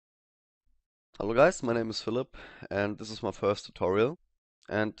Hello guys, my name is Philip and this is my first tutorial,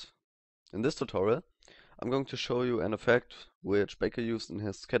 and in this tutorial I'm going to show you an effect which Baker used in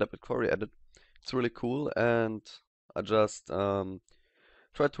his Skype query edit. It's really cool and I just tried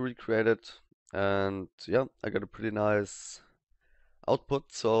to recreate it, and yeah, I got a pretty nice output.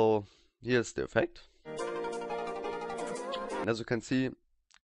 So here's the effect, and as you can see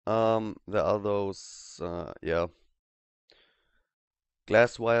there are those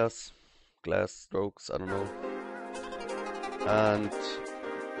glass wires, glass strokes, I don't know, and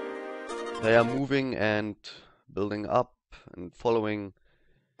they are moving and building up and following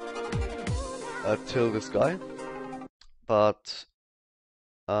till this guy. But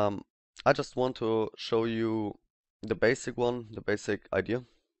I just want to show you the basic one, the basic idea,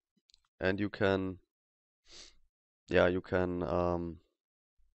 and you can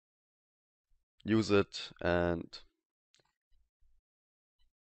use it and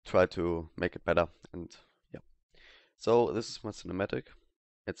try to make it better. And yeah, so this is my cinematic.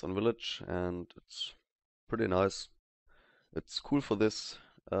 It's on Village and it's pretty nice. It's cool for this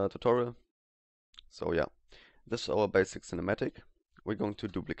tutorial. So yeah, this is our basic cinematic. We're going to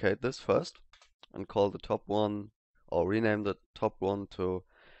duplicate this first and call the top one, or rename the top one to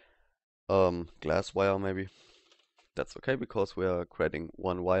glass wire maybe. That's okay because we are creating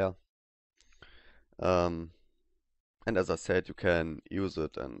one wire. And as I said, you can use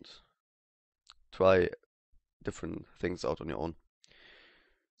it and try different things out on your own.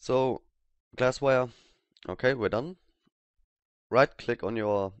 So glass wire, okay, we're done. Right click on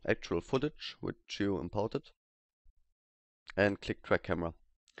your actual footage which you imported and click track camera.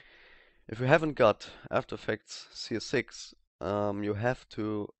 If you haven't got After Effects CS6, you have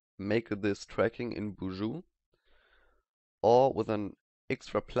to make this tracking in Buju or with an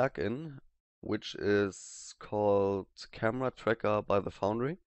extra plugin which is called Camera Tracker by the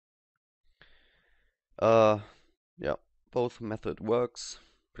Foundry. Yeah, both method works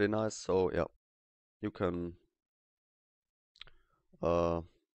pretty nice, so yeah, you can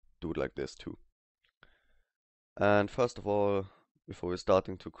do it like this too. And first of all, before we're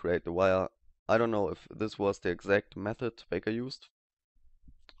starting to create the wire, I don't know if this was the exact method Baker used.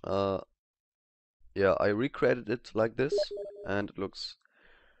 Yeah, I recreated it like this and it looks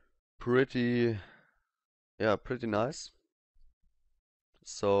pretty nice.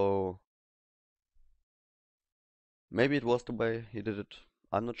 So maybe it was the way he did it,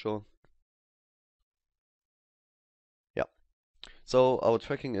 I'm not sure. Yeah, so our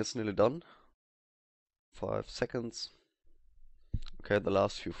tracking is nearly done. 5 seconds. Okay, the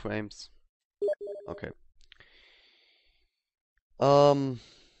last few frames. Okay.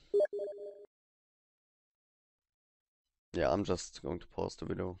 Yeah, I'm just going to pause the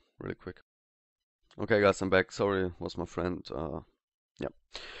video really quick. Okay guys, I'm back. Sorry, was my friend. Yeah.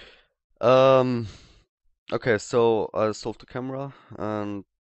 Okay, so I solved the camera and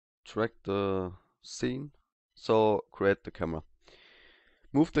tracked the scene. So create the camera.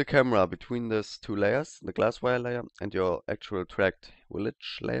 Move the camera between these two layers, the glass wire layer and your actual tracked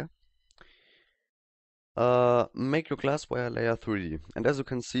village layer. Make your glass wire layer 3D. And as you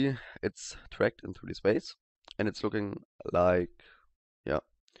can see, it's tracked in 3D space and it's looking like, yeah,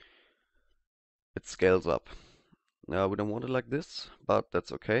 it scales up. Now we don't want it like this, but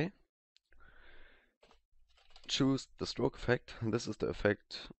that's okay. Choose the stroke effect. This is the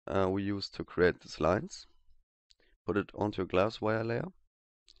effect we use to create these lines. Put it onto your glass wire layer.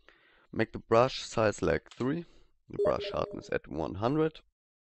 Make the brush size like 3. The brush hardness at 100.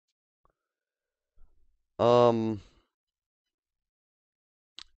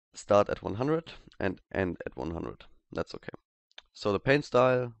 Start at 100 and end at 100. That's okay. So the paint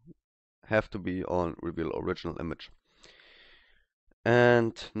style have to be on reveal original image.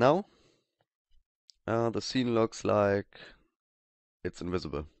 And now the scene looks like it's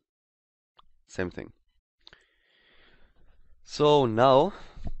invisible. Same thing. So now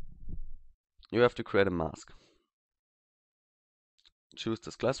you have to create a mask. Choose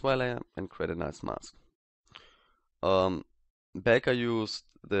this glass wire layer and create a nice mask. Baker used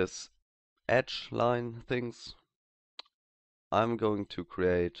this edge line things. I'm going to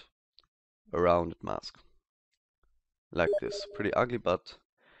create a rounded mask. Like this. Pretty ugly, but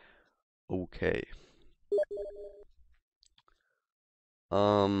okay.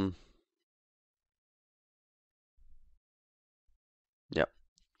 Yeah.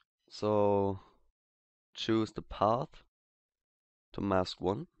 So choose the path to mask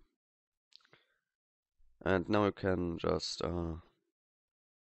 1. And now you can just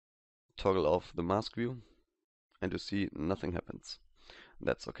toggle off the mask view and you see nothing happens.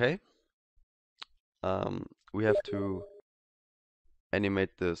 That's okay. We have to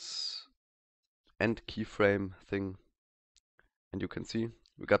animate this end keyframe thing, and you can see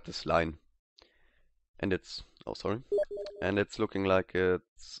we got this line, and it's and it's looking like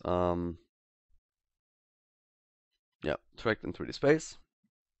it's yeah, tracked in 3D space,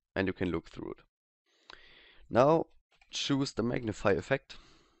 and you can look through it. Now choose the magnify effect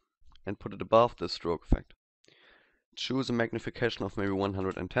and put it above the stroke effect. Choose a magnification of maybe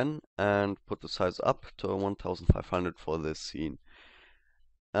 110 and put the size up to 1500 for this scene.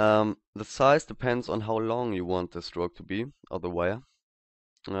 The size depends on how long you want the stroke to be, or the wire.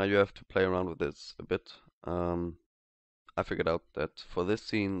 You have to play around with this a bit. I figured out that for this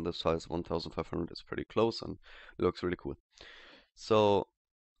scene the size 1500 is pretty close and looks really cool. So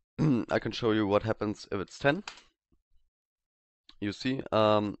I can show you what happens if it's 10. You see,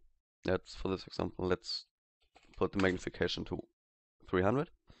 let's, for this example, let's put the magnification to 300,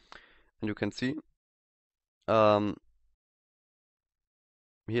 and you can see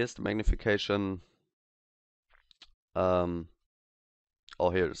here's the magnification.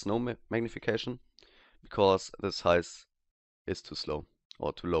 Here is no magnification because the size is too slow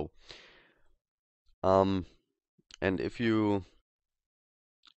or too low. And if you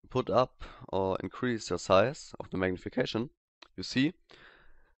put up or increase your size of the magnification, you see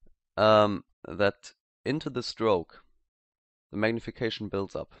that into the stroke the magnification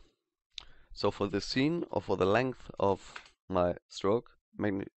builds up. So for the scene, or for the length of my stroke,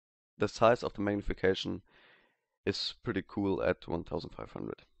 the size of the magnification is pretty cool at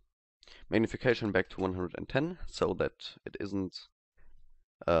 1500. Magnification back to 110 so that it isn't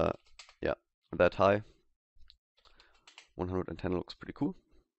yeah, that high. 110 looks pretty cool.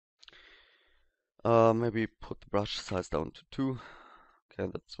 Maybe put the brush size down to 2. Okay,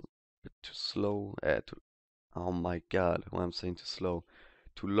 that's a bit too slow. Oh my god, why I'm saying too slow?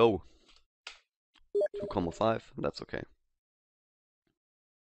 Too low. 2,5, that's okay.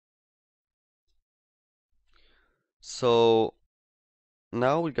 So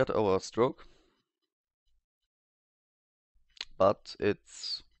now we got our stroke, but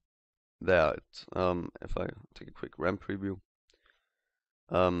it's there. If I take a quick RAM preview,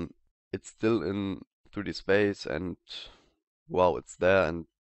 it's still in 3D space, and wow, it's there and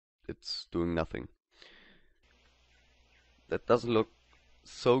it's doing nothing. That doesn't look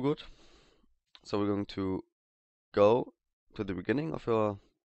so good. So we're going to go to the beginning of your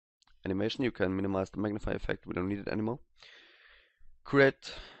animation. You can minimize the magnify effect, we don't need it anymore.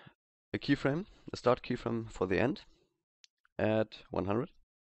 Create a keyframe, a start keyframe for the end. Add 100.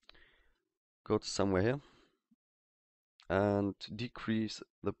 Go to somewhere here and decrease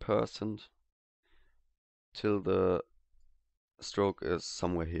the percent till the stroke is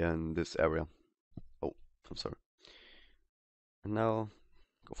somewhere here in this area. Oh, I'm sorry. And now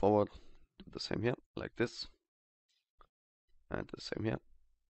go forward, do the same here, like this, and the same here.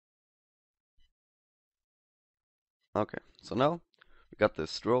 Okay, so now we got this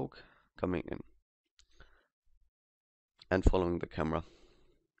stroke coming in and following the camera.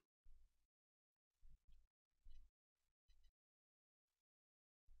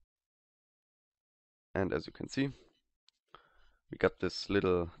 And as you can see, we got this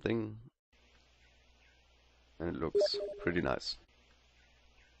little thing and it looks pretty nice.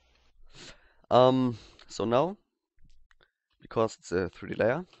 So now, because it's a 3D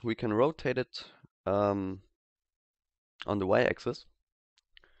layer, we can rotate it on the y-axis.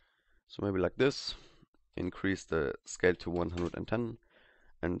 So maybe like this, increase the scale to 110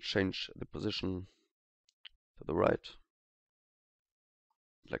 and change the position to the right,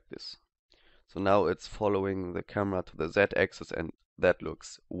 like this. So now it's following the camera to the z-axis and that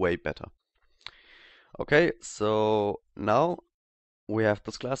looks way better. Okay, so now we have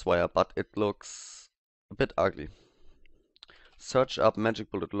this glass wire, but it looks a bit ugly. Search up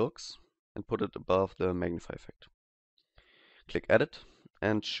Magic Bullet Looks and put it above the magnify effect. Click Edit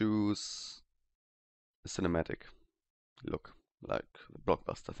and choose a cinematic look, like the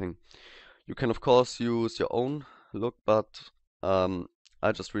blockbuster thing. You can of course use your own look, but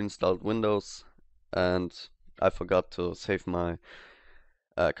I just reinstalled Windows and I forgot to save my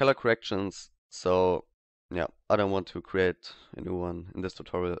color corrections, so yeah, I don't want to create a new one in this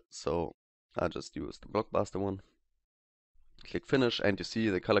tutorial, so I just use the blockbuster one. Click Finish and you see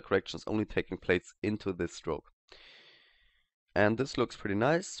the color corrections only taking place into this stroke. And this looks pretty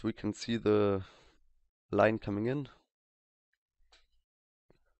nice. We can see the line coming in.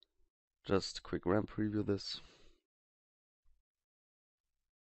 Just quick RAM preview this.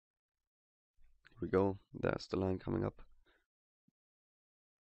 Here we go. There's the line coming up.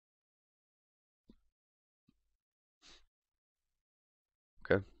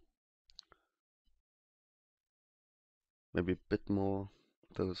 Okay. Maybe a bit more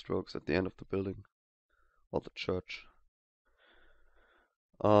to the strokes at the end of the building. or the church.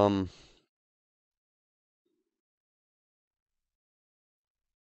 Um,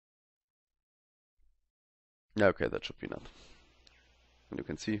 yeah, okay, that should be enough. And you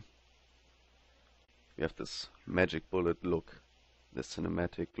can see we have this magic bullet look, the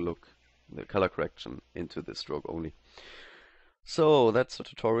cinematic look, the color correction into the stroke only. So that's the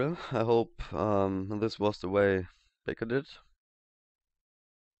tutorial. I hope this was the way Baker did.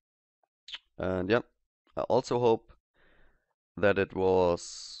 And yeah, I also hope that it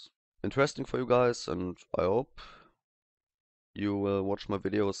was interesting for you guys, and I hope you will watch my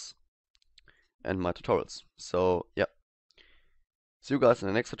videos and my tutorials. So yeah, see you guys in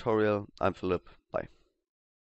the next tutorial. I'm Philip.